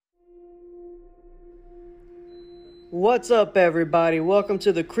What's up, everybody? Welcome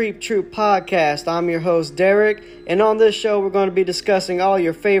to the Creep Troop Podcast. I'm your host, Derek, and on this show, we're going to be discussing all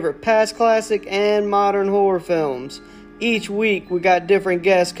your favorite past classic and modern horror films. Each week, we got different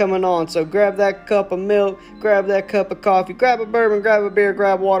guests coming on, so grab that cup of milk, grab that cup of coffee, grab a bourbon, grab a beer,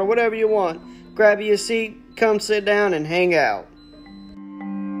 grab water, whatever you want. Grab you a seat, come sit down, and hang out.